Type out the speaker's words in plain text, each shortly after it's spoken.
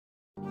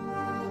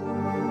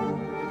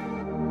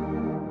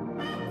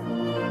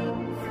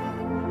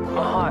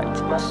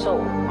my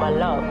soul, my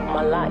love,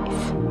 my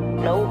life.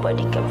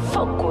 Nobody can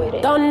fuck with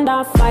it.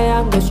 Thunder,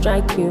 fire, go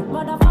strike you.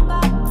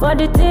 For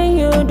the thing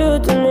you do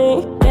to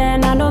me,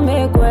 then I don't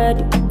make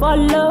ready for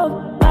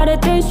love. But the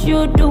things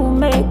you do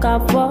make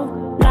up for.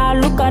 Now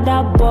look at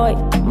that boy,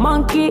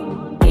 monkey.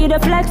 He the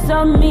flex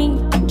on me,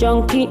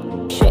 junkie.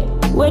 Shit,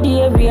 where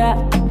the area,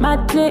 my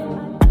tip.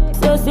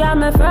 So see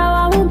I'm a friend,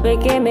 I won't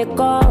pick me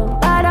call.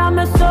 But I'm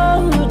a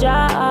soldier.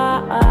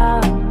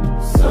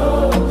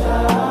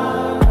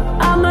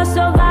 I'm a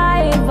survivor.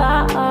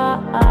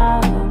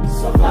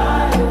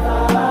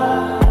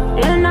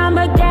 And I'm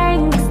a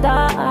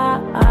gangster.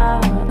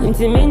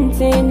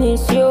 Intimating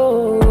is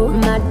you.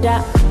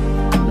 Mada,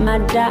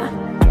 mada.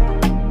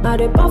 I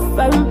dey puff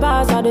and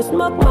pass, I dey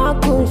smoke my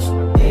kush.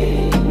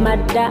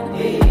 Mada.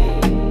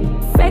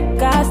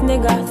 Fake ass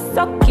nigga,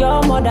 suck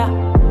your mother.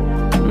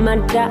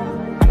 Mada.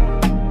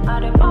 I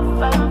dey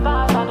puff and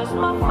pass, I dey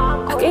smoke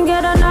my kush. I can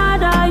get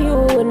another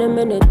you in a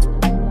minute.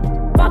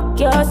 Fuck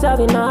yourself,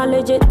 you're not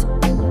legit.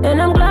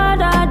 And I'm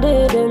glad I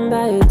didn't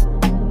bite.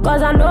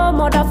 Cause I know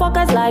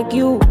motherfuckers like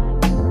you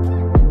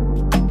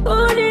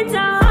who needs a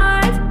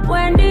heart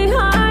when the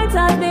heart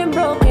has been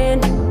broken.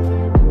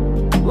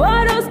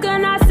 What else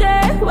can I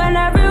say when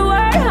every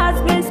word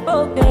has been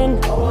spoken?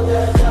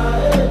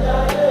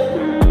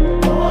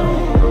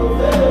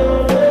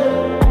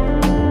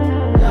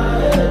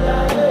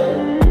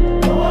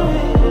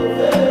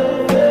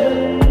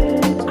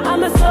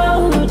 I'm a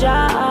soldier.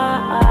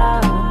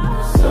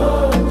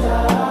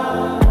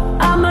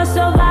 I'm a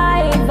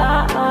survivor.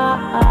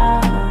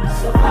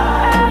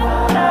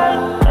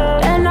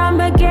 And I'm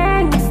a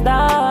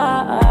gangster.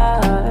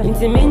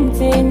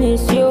 Intimating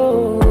is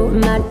you.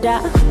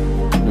 Mada,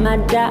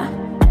 mada.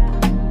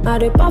 I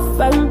dey puff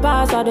and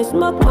pass, I dey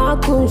smoke my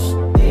kush.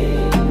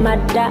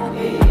 Mada,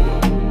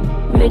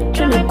 me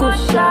tryna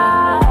kusha.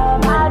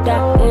 Mada,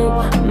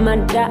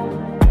 mada.